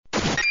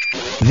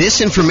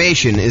This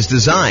information is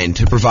designed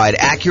to provide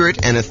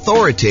accurate and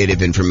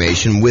authoritative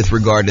information with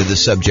regard to the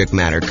subject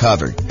matter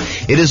covered.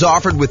 It is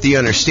offered with the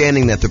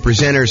understanding that the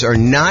presenters are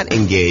not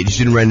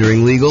engaged in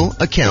rendering legal,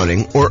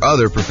 accounting, or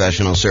other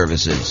professional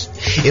services.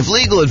 If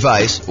legal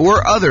advice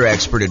or other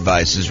expert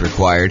advice is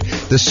required,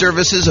 the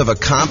services of a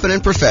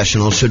competent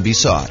professional should be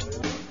sought.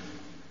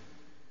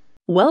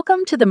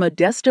 Welcome to the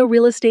Modesto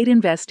Real Estate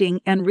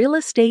Investing and Real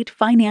Estate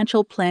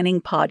Financial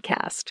Planning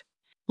Podcast.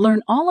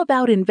 Learn all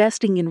about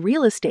investing in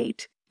real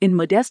estate in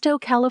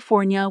Modesto,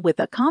 California, with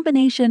a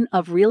combination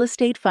of real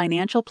estate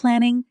financial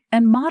planning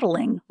and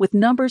modeling with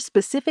numbers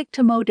specific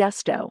to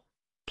Modesto,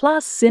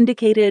 plus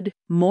syndicated,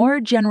 more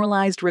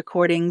generalized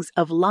recordings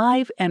of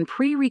live and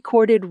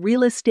pre-recorded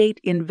real estate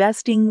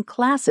investing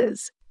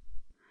classes.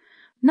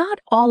 Not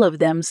all of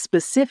them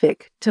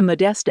specific to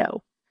Modesto.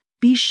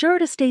 Be sure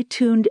to stay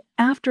tuned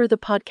after the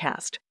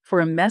podcast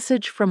for a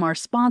message from our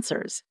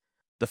sponsors.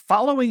 The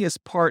following is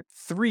part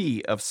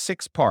 3 of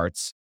 6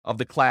 parts of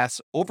the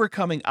class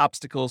Overcoming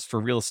Obstacles for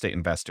Real Estate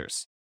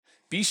Investors.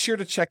 Be sure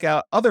to check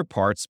out other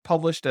parts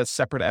published as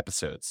separate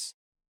episodes.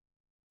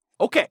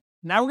 Okay,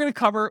 now we're going to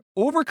cover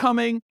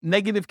overcoming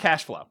negative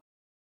cash flow.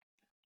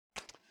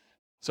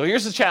 So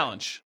here's the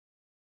challenge.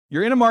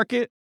 You're in a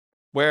market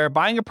where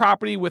buying a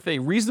property with a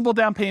reasonable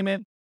down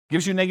payment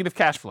gives you negative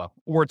cash flow,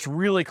 or it's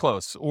really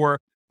close, or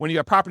when you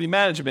have property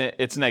management,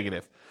 it's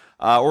negative.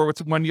 Or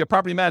when you have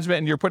property management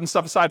and you're putting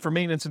stuff aside for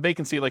maintenance and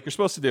vacancy like you're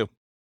supposed to do,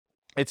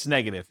 it's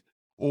negative.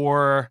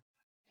 Or,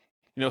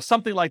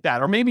 something like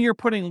that. Or maybe you're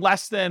putting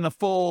less than a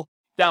full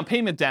down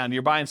payment down.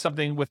 You're buying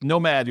something with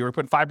Nomad. You're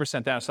putting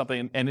 5% down or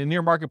something. And in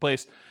your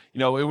marketplace,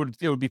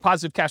 it would be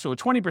positive cash flow with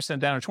 20%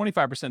 down or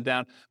 25%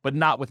 down, but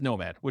not with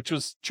Nomad, which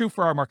was true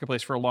for our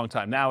marketplace for a long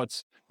time. Now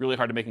it's really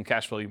hard to make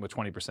cash flow even with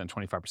 20%,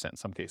 25% in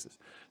some cases.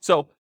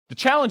 So the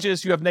challenge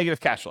is you have negative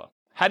cash flow.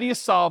 How do you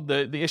solve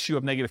the issue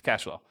of negative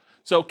cash flow?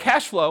 So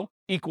cash flow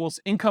equals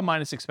income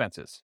minus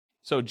expenses.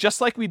 So just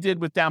like we did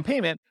with down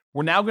payment,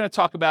 we're now going to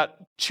talk about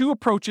 2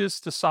 approaches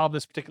to solve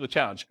this particular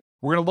challenge.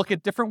 We're going to look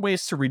at different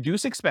ways to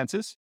reduce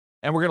expenses,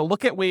 and we're going to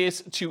look at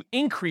ways to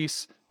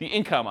increase the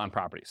income on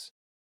properties.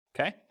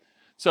 Okay?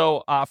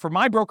 So for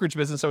my brokerage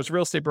business, I was a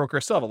real estate broker. I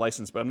still have a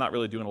license, but I'm not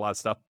really doing a lot of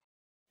stuff.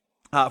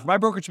 For my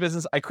brokerage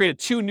business, I created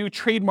 2 new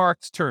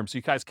trademarked terms.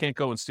 You guys can't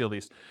go and steal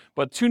these.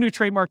 But 2 new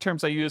trademark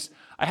terms I used.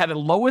 I had a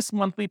lowest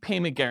monthly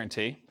payment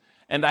guarantee,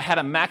 and I had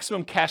a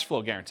maximum cash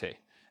flow guarantee.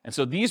 And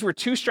so these were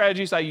 2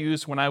 strategies I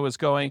used when I was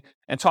going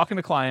and talking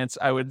to clients.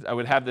 I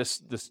would have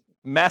this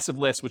massive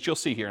list, which you'll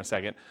see here in a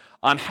second,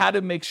 on how to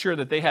make sure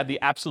that they had the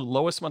absolute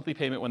lowest monthly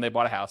payment when they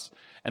bought a house.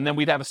 And then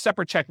we'd have a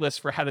separate checklist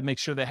for how to make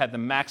sure they had the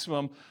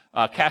maximum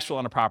cash flow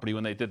on a property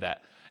when they did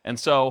that. And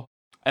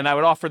I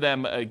would offer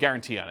them a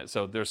guarantee on it.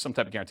 So there's some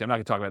type of guarantee. I'm not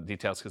going to talk about the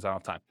details because I don't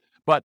have time.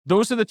 But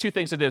those are the 2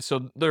 things I did.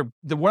 So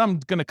what I'm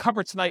going to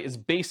cover tonight is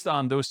based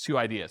on those 2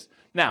 ideas.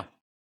 Now,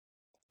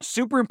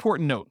 super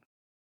important note.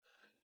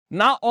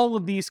 Not all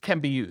of these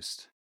can be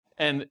used.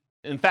 And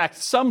in fact,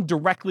 some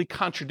directly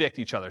contradict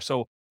each other.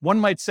 So one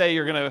might say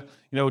you're going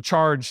to,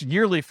 charge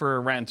yearly for a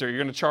rent, or you're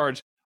going to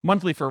charge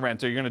monthly for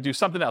rent, or you're going to do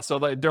something else. So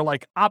they're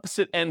like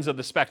opposite ends of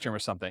the spectrum or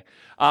something.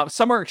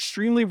 Some are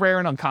extremely rare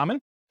and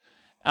uncommon.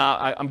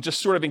 I'm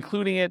just sort of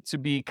including it to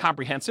be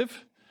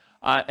comprehensive.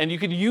 And you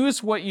can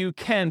use what you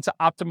can to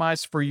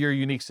optimize for your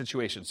unique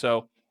situation.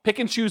 So pick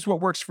and choose what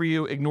works for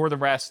you, ignore the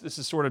rest. This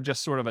is sort of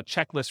a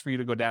checklist for you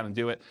to go down and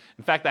do it.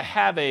 In fact, I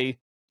have a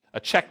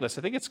checklist.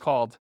 I think it's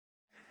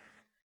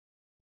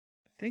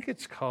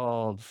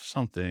called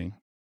something.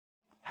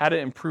 How to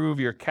improve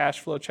your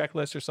cash flow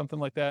checklist or something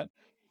like that.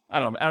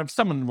 I don't know.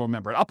 Someone will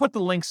remember it. I'll put the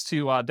links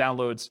to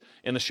downloads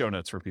in the show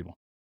notes for people.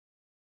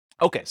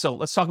 Okay, so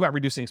let's talk about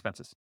reducing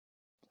expenses.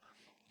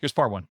 Here's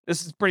part 1.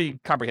 This is pretty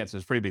comprehensive.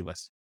 It's a pretty big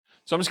list.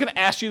 So I'm just going to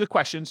ask you the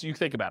questions. You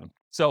think about them.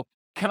 So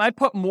can I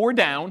put more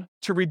down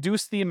to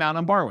reduce the amount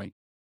I'm borrowing?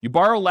 You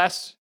borrow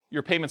less,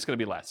 your payment's going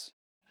to be less.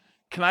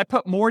 Can I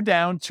put more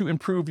down to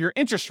improve your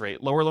interest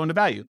rate, lower loan to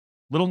value?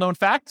 Little known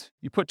fact,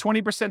 you put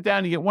 20%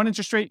 down, you get one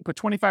interest rate, you put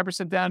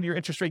 25% down, your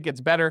interest rate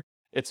gets better.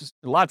 It's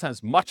a lot of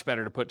times much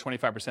better to put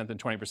 25% than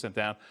 20%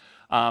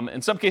 down.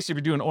 In some cases, if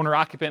you're doing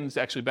owner-occupant, it's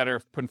actually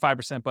better putting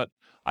 5%, but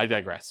I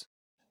digress.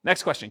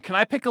 Next question, can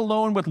I pick a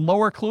loan with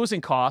lower closing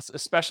costs,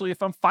 especially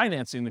if I'm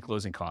financing the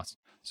closing costs?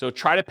 So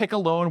try to pick a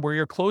loan where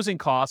your closing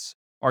costs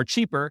are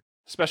cheaper,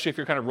 especially if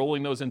you're kind of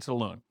rolling those into the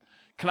loan.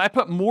 Can I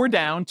put more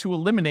down to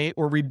eliminate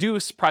or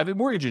reduce private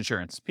mortgage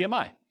insurance,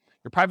 PMI?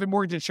 Your private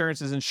mortgage insurance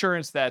is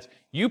insurance that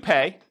you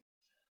pay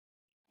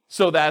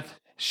so that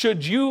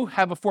should you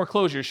have a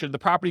foreclosure, should the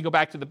property go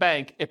back to the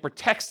bank, it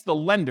protects the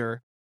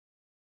lender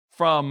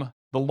from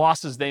the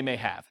losses they may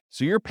have.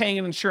 So you're paying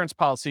an insurance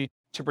policy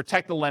to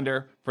protect the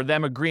lender for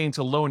them agreeing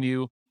to loan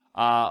you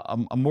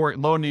more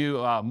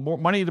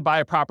money to buy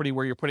a property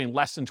where you're putting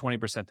less than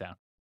 20% down.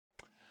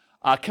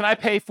 Can I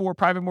pay for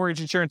private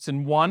mortgage insurance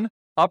in one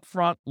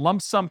upfront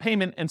lump sum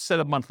payment instead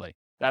of monthly?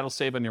 That'll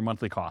save on your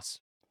monthly costs,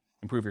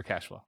 improve your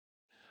cash flow.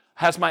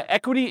 Has my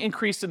equity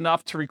increased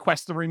enough to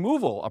request the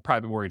removal of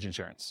private mortgage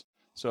insurance?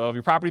 So if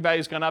your property value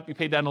has gone up, you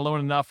paid down the loan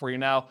enough where you're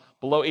now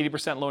below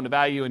 80% loan to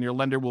value, and your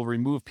lender will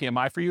remove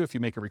PMI for you if you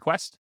make a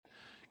request.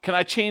 Can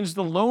I change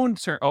the loan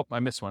term? Oh, I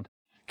missed one.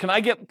 Can I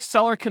get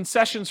seller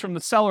concessions from the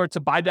seller to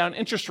buy down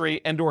interest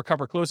rate and or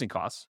cover closing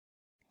costs?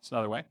 That's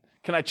another way.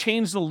 Can I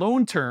change the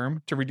loan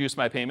term to reduce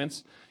my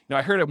payments?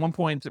 I heard at one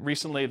point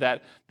recently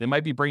that they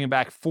might be bringing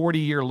back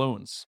 40-year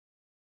loans.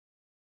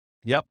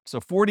 Yep, so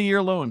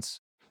 40-year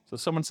loans. So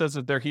someone says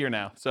that they're here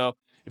now. So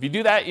if you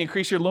do that, you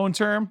increase your loan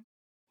term,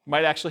 you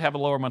might actually have a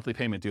lower monthly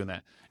payment doing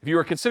that. If you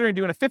were considering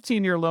doing a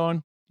 15-year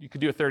loan, you could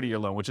do a 30-year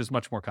loan, which is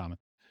much more common.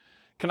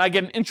 Can I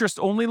get an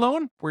interest-only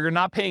loan where you're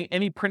not paying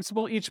any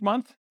principal each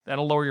month?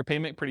 That'll lower your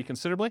payment pretty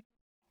considerably.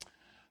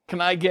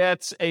 Can I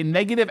get a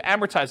negative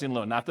amortizing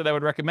loan? Not that I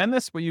would recommend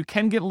this, but you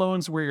can get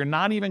loans where you're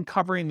not even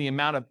covering the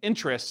amount of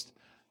interest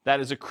that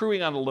is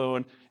accruing on the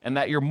loan and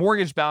that your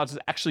mortgage balance is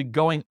actually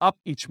going up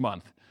each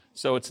month.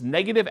 So it's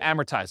negative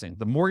amortizing.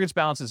 The mortgage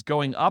balance is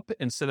going up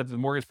instead of the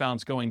mortgage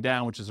balance going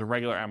down, which is a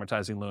regular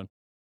amortizing loan.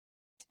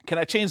 Can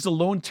I change the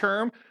loan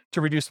term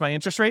to reduce my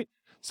interest rate?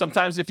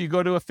 Sometimes if you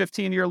go to a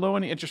 15-year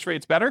loan, the interest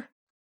rate's better.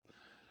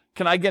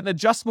 Can I get an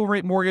adjustable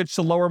rate mortgage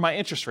to lower my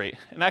interest rate?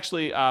 And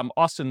actually,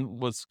 Austin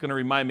was going to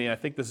remind me, and I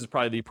think this is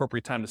probably the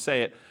appropriate time to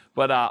say it,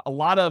 but a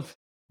lot of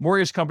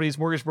mortgage companies,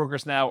 mortgage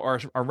brokers now are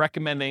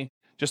recommending,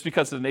 just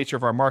because of the nature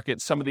of our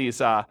market, some of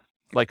these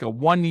like a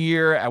 1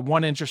 year at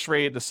one interest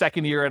rate, the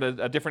second year at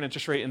a different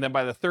interest rate, and then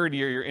by the third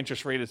year, your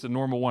interest rate is the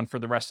normal one for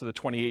the rest of the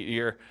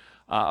 28-year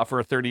for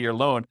a 30-year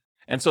loan.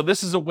 And so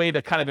this is a way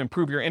to kind of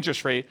improve your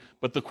interest rate.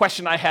 But the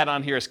question I had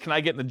on here is, can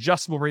I get an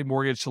adjustable rate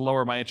mortgage to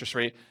lower my interest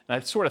rate? And I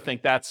sort of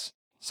think that's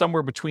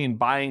somewhere between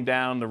buying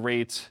down the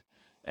rate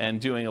and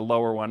doing a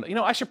lower one.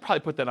 I should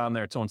probably put that on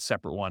there, its own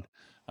separate one.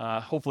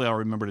 Hopefully I'll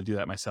remember to do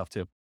that myself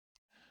too.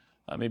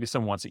 Maybe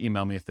someone wants to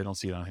email me if they don't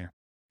see it on here.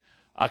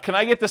 Can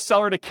I get the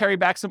seller to carry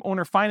back some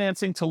owner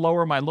financing to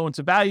lower my loan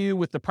to value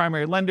with the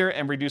primary lender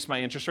and reduce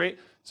my interest rate?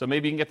 So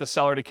maybe you can get the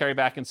seller to carry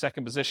back in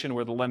second position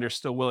where the lender is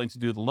still willing to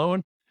do the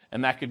loan,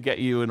 and that could get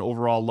you an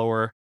overall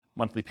lower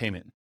monthly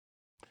payment.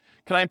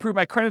 Can I improve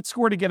my credit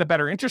score to get a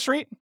better interest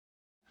rate?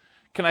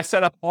 Can I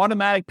set up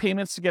automatic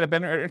payments to get a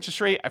better interest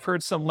rate? I've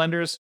heard some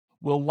lenders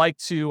will like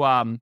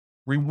to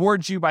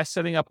reward you by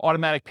setting up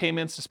automatic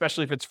payments,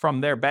 especially if it's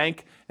from their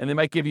bank, and they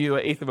might give you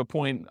an 1/8 of a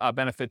point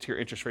benefit to your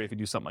interest rate if you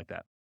do something like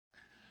that.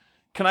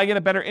 Can I get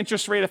a better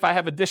interest rate if I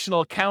have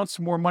additional accounts,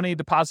 more money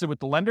deposited with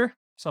the lender?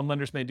 Some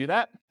lenders may do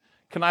that.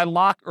 Can I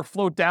lock or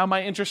float down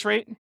my interest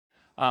rate?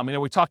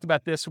 We talked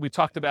about this. We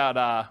talked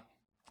about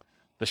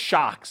the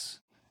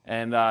shocks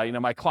and,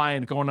 my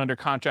client going under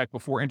contract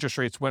before interest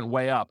rates went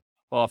way up.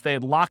 Well, if they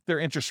had locked their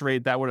interest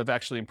rate, that would have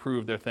actually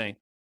improved their thing.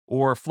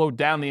 Or float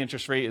down the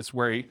interest rate is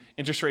where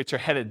interest rates are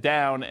headed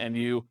down and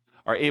you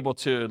are able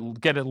to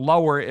get it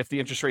lower if the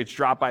interest rates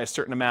drop by a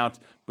certain amount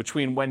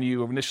between when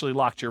you initially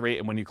locked your rate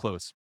and when you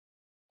close.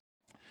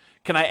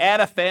 Can I add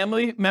a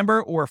family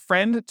member or a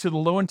friend to the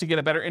loan to get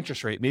a better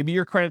interest rate? Maybe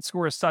your credit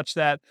score is such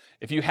that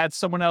if you had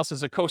someone else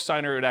as a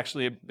co-signer, it would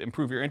actually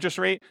improve your interest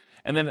rate.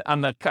 And then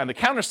on the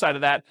counter side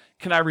of that,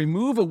 can I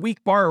remove a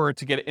weak borrower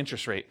to get an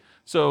interest rate?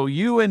 So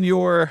you and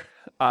your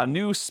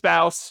new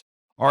spouse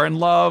are in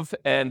love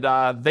and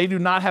they do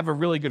not have a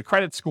really good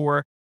credit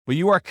score, but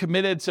you are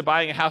committed to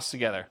buying a house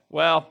together.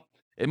 Well,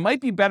 it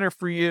might be better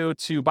for you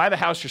to buy the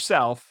house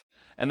yourself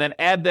and then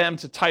add them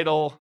to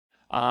title.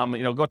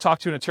 Go talk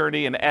to an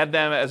attorney and add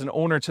them as an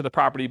owner to the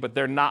property, but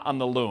they're not on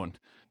the loan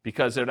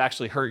because it would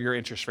actually hurt your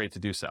interest rate to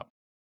do so.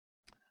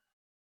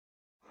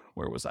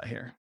 Where was I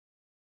here?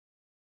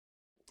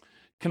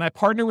 Can I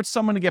partner with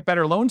someone to get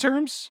better loan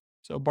terms?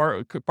 So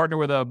could partner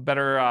with a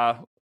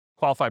better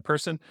qualified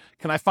person.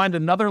 Can I find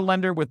another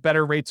lender with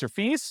better rates or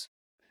fees?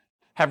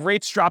 Have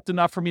rates dropped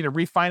enough for me to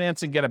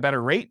refinance and get a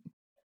better rate?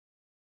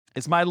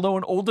 Is my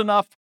loan old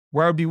enough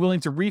where I would be willing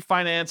to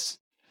refinance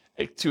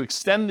to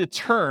extend the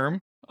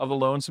term of the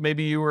loan? So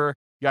maybe you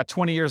got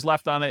 20 years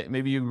left on it.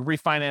 Maybe you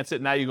refinance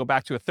it. Now you go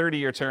back to a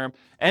 30-year term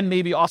and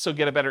maybe also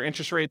get a better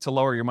interest rate to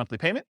lower your monthly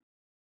payment.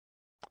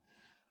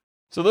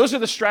 So those are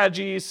the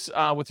strategies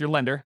with your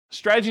lender.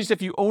 Strategies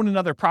if you own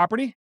another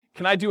property.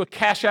 Can I do a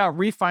cash out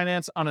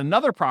refinance on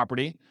another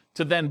property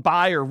to then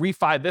buy or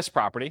refi this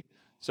property?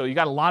 So you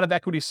got a lot of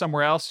equity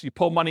somewhere else. You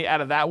pull money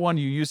out of that one.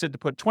 You use it to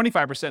put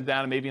 25%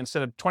 down and maybe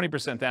instead of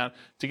 20% down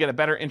to get a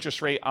better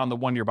interest rate on the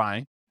one you're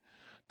buying.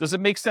 Does it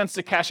make sense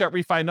to cash out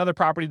refi another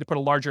property to put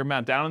a larger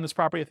amount down on this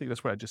property? I think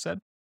that's what I just said.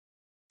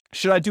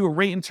 Should I do a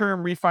rate and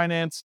term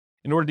refinance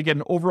in order to get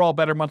an overall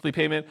better monthly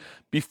payment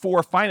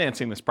before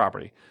financing this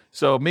property?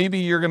 So maybe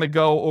you're going to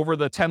go over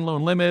the 10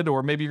 loan limit,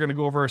 or maybe you're going to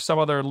go over some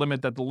other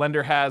limit that the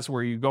lender has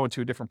where you go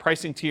into a different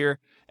pricing tier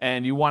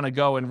and you want to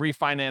go and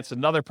refinance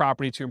another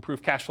property to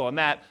improve cash flow on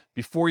that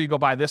before you go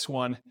buy this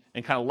one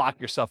and kind of lock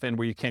yourself in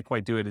where you can't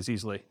quite do it as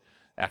easily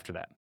after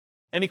that.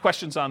 Any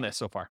questions on this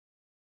so far?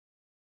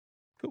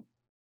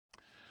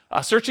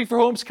 Searching for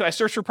homes, can I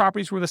search for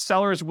properties where the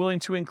seller is willing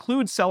to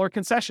include seller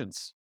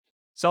concessions?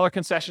 Seller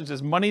concessions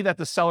is money that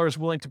the seller is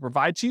willing to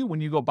provide to you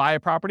when you go buy a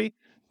property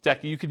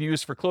that you can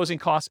use for closing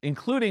costs,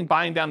 including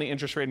buying down the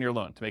interest rate in your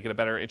loan to make it a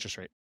better interest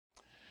rate.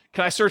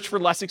 Can I search for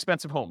less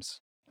expensive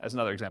homes, as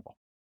another example?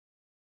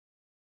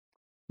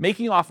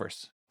 Making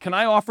offers. Can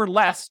I offer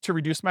less to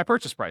reduce my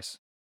purchase price?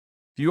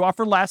 If you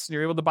offer less and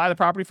you're able to buy the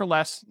property for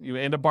less, you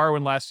end up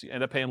borrowing less, you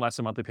end up paying less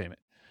in monthly payment.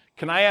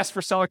 Can I ask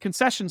for seller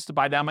concessions to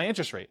buy down my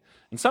interest rate?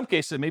 In some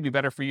cases, it may be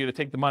better for you to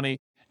take the money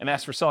and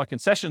ask for seller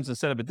concessions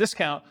instead of a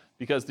discount,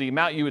 because the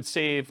amount you would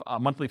save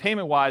monthly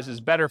payment-wise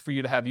is better for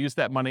you to have used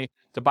that money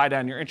to buy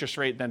down your interest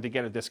rate than to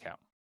get a discount.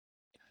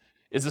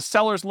 Is the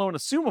seller's loan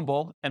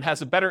assumable and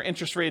has a better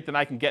interest rate than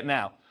I can get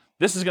now?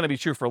 This is going to be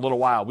true for a little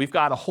while. We've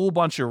got a whole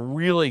bunch of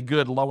really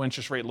good low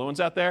interest rate loans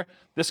out there.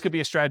 This could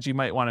be a strategy you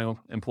might want to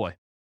employ.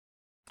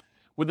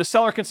 Would the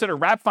seller consider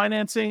wrap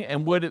financing,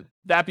 and would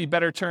that be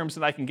better terms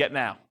than I can get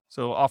now?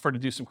 So offer to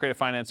do some creative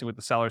financing with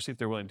the seller, see if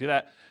they're willing to do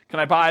that. Can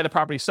I buy the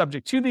property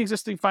subject to the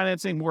existing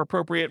financing, more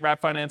appropriate wrap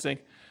financing,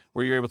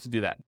 where you're able to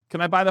do that? Can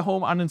I buy the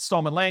home on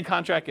installment land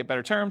contract, get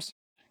better terms?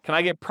 Can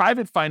I get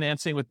private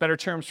financing with better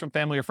terms from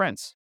family or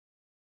friends?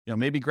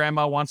 Maybe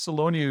grandma wants to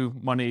loan you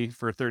money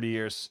for 30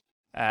 years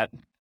at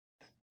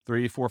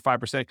 3, 4,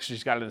 5% because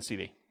she's got it in a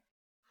CD.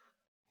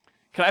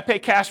 Can I pay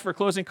cash for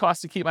closing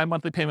costs to keep my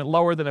monthly payment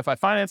lower than if I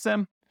finance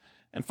them?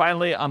 And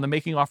finally, on the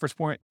making offers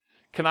point,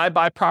 can I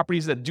buy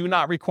properties that do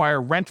not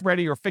require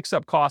rent-ready or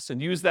fix-up costs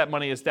and use that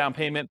money as down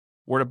payment,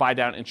 or to buy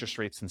down interest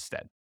rates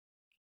instead?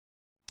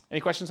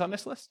 Any questions on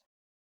this list?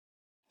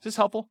 Is this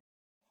helpful?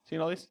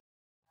 Seeing all these?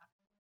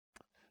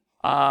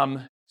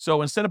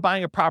 So instead of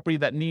buying a property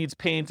that needs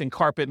paint and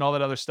carpet and all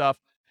that other stuff,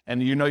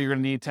 and you're going to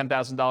need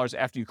 $10,000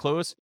 after you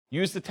close,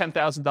 use the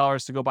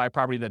 $10,000 to go buy a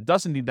property that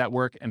doesn't need that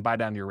work and buy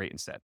down your rate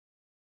instead.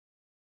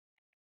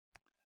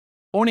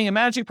 Owning and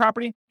managing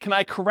property, can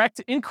I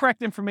correct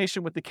incorrect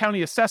information with the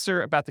county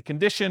assessor about the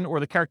condition or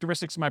the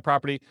characteristics of my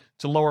property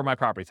to lower my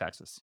property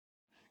taxes?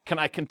 Can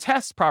I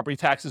contest property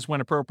taxes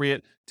when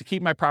appropriate to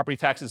keep my property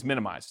taxes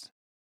minimized?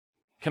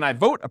 Can I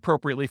vote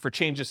appropriately for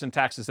changes in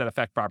taxes that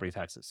affect property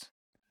taxes?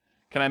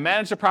 Can I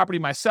manage the property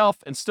myself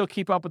and still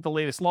keep up with the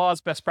latest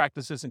laws, best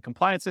practices, and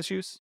compliance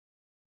issues?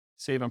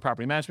 Save on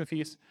property management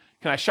fees.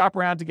 Can I shop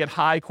around to get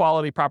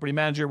high-quality property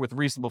manager with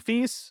reasonable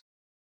fees?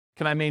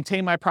 Can I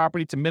maintain my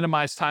property to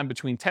minimize time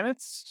between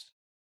tenants?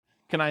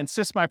 Can I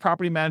insist my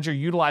property manager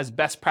utilize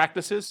best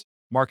practices,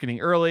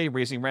 marketing early,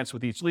 raising rents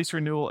with each lease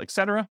renewal,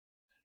 etc.?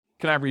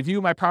 Can I review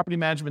my property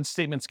management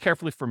statements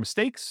carefully for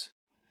mistakes?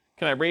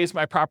 Can I raise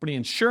my property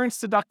insurance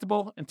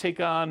deductible and take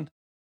on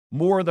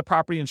more of the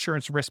property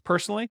insurance risk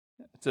personally?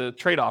 It's a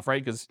trade-off,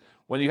 right? Because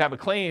when you have a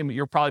claim,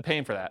 you're probably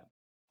paying for that.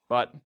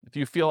 But if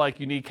you feel like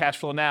you need cash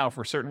flow now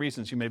for certain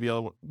reasons, you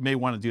may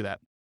want to do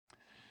that.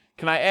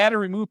 Can I add or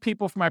remove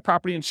people from my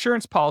property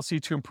insurance policy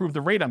to improve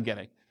the rate I'm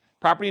getting?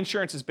 Property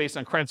insurance is based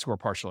on credit score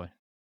partially.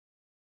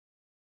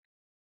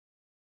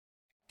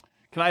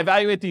 Can I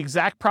evaluate the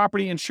exact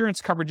property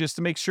insurance coverages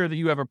to make sure that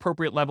you have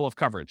appropriate level of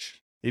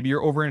coverage? Maybe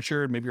you're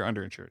overinsured, maybe you're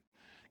underinsured.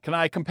 Can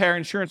I compare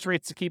insurance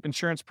rates to keep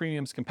insurance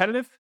premiums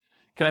competitive?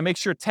 Can I make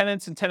sure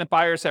tenants and tenant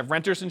buyers have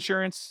renters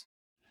insurance?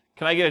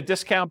 Can I get a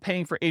discount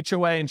paying for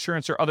HOA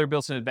insurance or other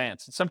bills in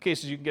advance? In some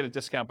cases, you can get a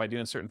discount by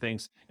doing certain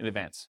things in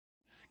advance.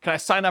 Can I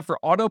sign up for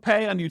auto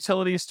pay on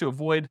utilities to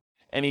avoid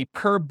any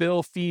per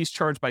bill fees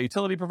charged by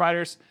utility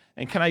providers?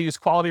 And can I use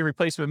quality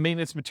replacement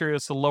maintenance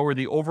materials to lower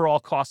the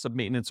overall cost of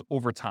maintenance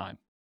over time?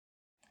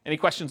 Any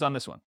questions on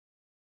this one?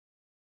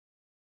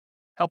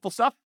 Helpful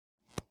stuff?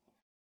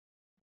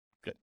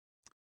 Good.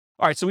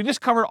 All right, so we just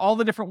covered all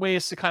the different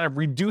ways to kind of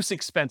reduce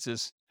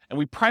expenses. And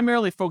we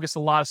primarily focus a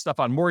lot of stuff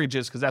on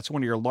mortgages because that's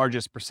one of your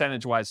largest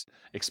percentage-wise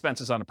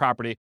expenses on a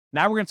property.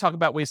 Now we're going to talk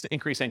about ways to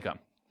increase income.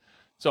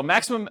 So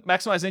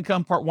maximize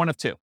income, part 1 of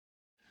 2.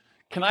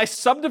 Can I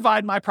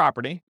subdivide my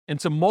property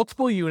into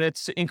multiple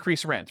units to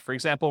increase rent? For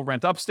example,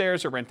 rent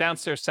upstairs or rent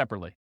downstairs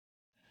separately.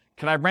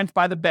 Can I rent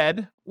by the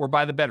bed or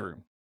by the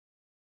bedroom?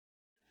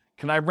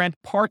 Can I rent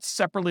parts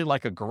separately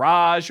like a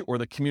garage or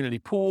the community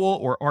pool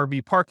or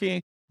RV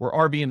parking or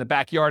RV in the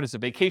backyard as a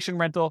vacation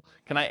rental?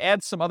 Can I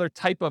add some other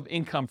type of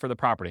income for the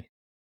property?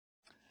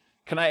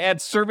 Can I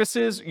add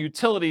services,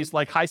 utilities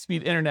like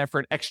high-speed internet for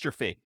an extra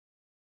fee?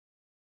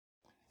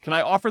 Can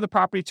I offer the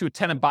property to a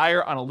tenant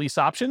buyer on a lease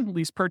option,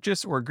 lease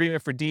purchase, or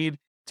agreement for deed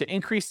to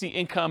increase the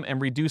income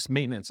and reduce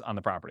maintenance on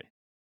the property?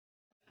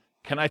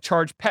 Can I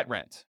charge pet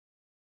rent?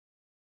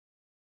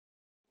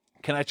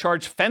 Can I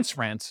charge fence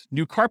rent,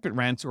 new carpet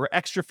rent, or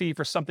extra fee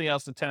for something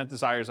else the tenant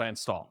desires I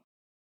install?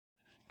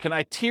 Can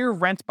I tier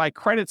rent by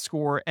credit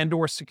score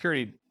and/or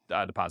security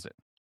deposit?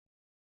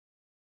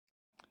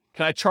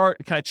 Can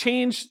I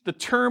change the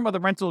term of the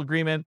rental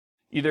agreement,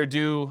 either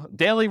do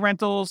daily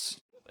rentals,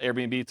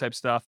 Airbnb type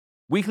stuff,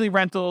 weekly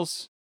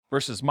rentals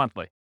versus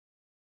monthly?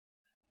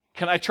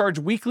 Can I charge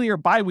weekly or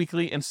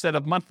biweekly instead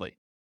of monthly?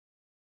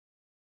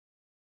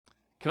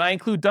 Can I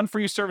include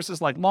done-for-you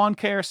services like lawn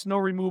care, snow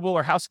removal,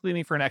 or house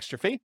cleaning for an extra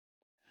fee?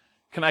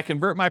 Can I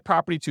convert my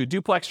property to a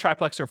duplex,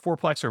 triplex, or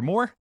fourplex or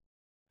more?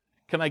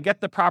 Can I get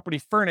the property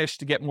furnished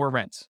to get more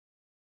rent?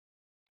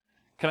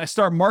 Can I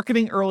start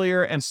marketing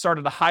earlier and start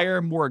at a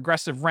higher, more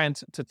aggressive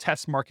rent to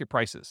test market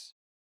prices?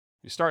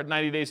 You start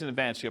 90 days in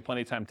advance, you have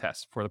plenty of time to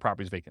test before the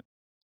property is vacant.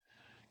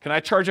 Can I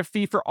charge a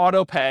fee for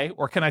auto pay,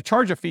 or can I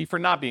charge a fee for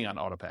not being on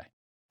auto pay?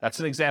 That's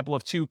an example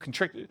of two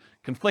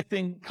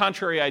conflicting,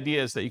 contrary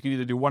ideas that you can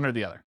either do one or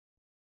the other.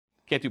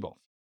 Can't do both.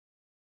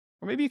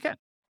 Or maybe you can.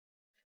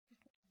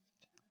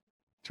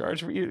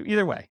 Charge for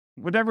either way.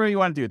 Whatever you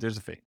want to do, there's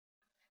a fee.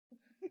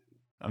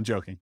 I'm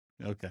joking.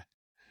 Okay.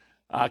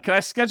 Can I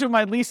schedule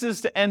my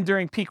leases to end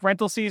during peak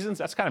rental seasons?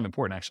 That's kind of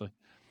important, actually.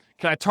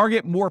 Can I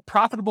target more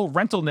profitable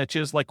rental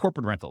niches like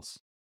corporate rentals?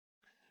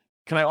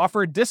 Can I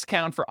offer a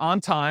discount for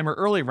on-time or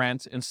early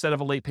rent instead of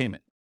a late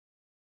payment?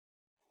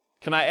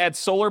 Can I add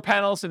solar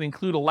panels and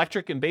include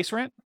electric and base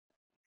rent?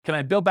 Can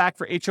I bill back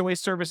for HOA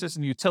services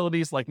and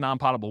utilities like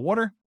non-potable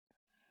water?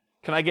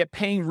 Can I get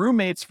paying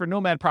roommates for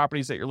nomad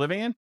properties that you're living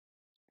in?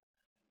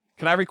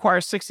 Can I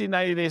require 60 to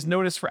 90 days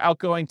notice for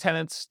outgoing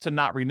tenants to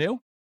not renew?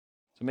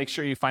 So make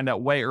sure you find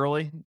out way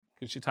early.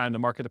 Gives you time to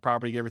market the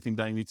property, get everything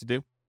done you need to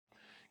do.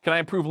 Can I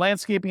improve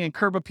landscaping and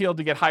curb appeal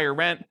to get higher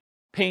rent?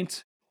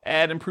 Paint,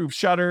 add improved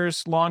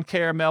shutters, lawn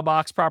care,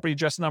 mailbox, property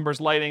address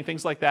numbers, lighting,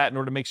 things like that in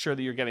order to make sure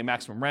that you're getting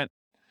maximum rent.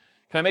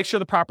 Can I make sure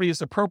the property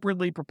is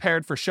appropriately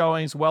prepared for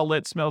showings, well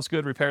lit, smells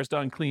good, repairs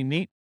done, clean,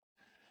 neat?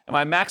 Am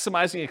I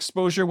maximizing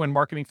exposure when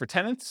marketing for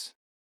tenants?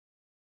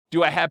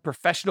 Do I have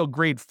professional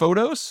grade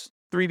photos,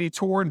 3D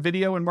tour and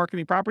video and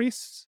marketing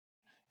properties?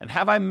 And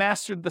have I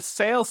mastered the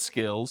sales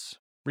skills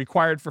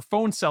required for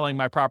phone selling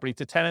my property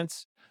to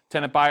tenants,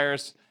 tenant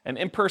buyers, and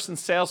in-person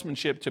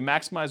salesmanship to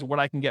maximize what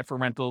I can get for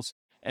rentals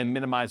and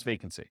minimize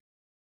vacancy?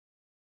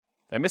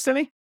 Did I miss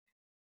any?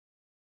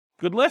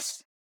 Good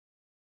list?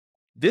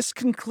 This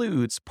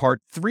concludes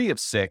part 3 of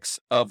 6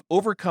 of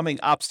Overcoming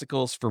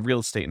Obstacles for Real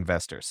Estate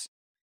Investors.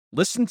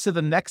 Listen to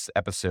the next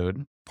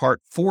episode,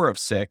 part 4 of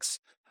 6,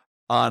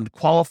 on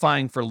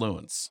qualifying for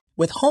loans.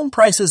 With home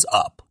prices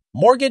up,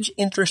 mortgage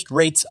interest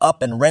rates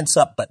up and rents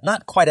up, but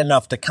not quite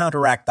enough to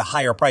counteract the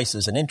higher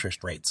prices and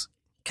interest rates,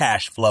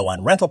 cash flow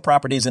on rental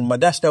properties in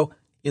Modesto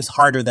is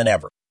harder than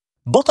ever.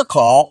 Book a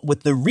call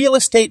with the Real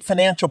Estate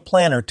Financial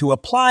Planner to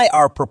apply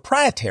our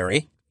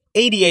proprietary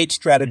 88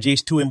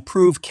 strategies to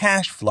improve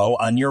cash flow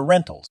on your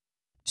rentals.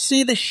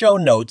 See the show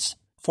notes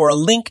for a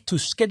link to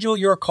schedule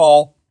your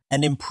call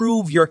and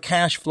improve your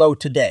cash flow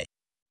today.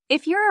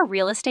 If you're a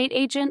real estate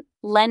agent,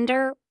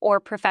 lender, or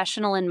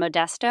professional in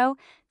Modesto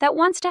that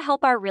wants to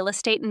help our real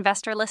estate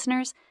investor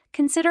listeners,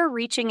 consider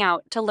reaching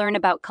out to learn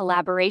about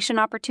collaboration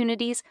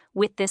opportunities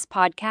with this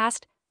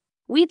podcast.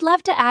 We'd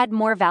love to add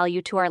more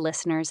value to our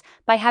listeners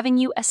by having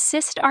you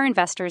assist our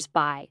investors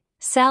buy,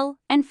 sell,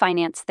 and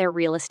finance their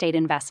real estate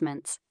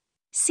investments.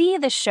 See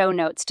the show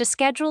notes to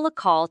schedule a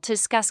call to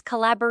discuss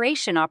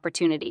collaboration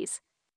opportunities.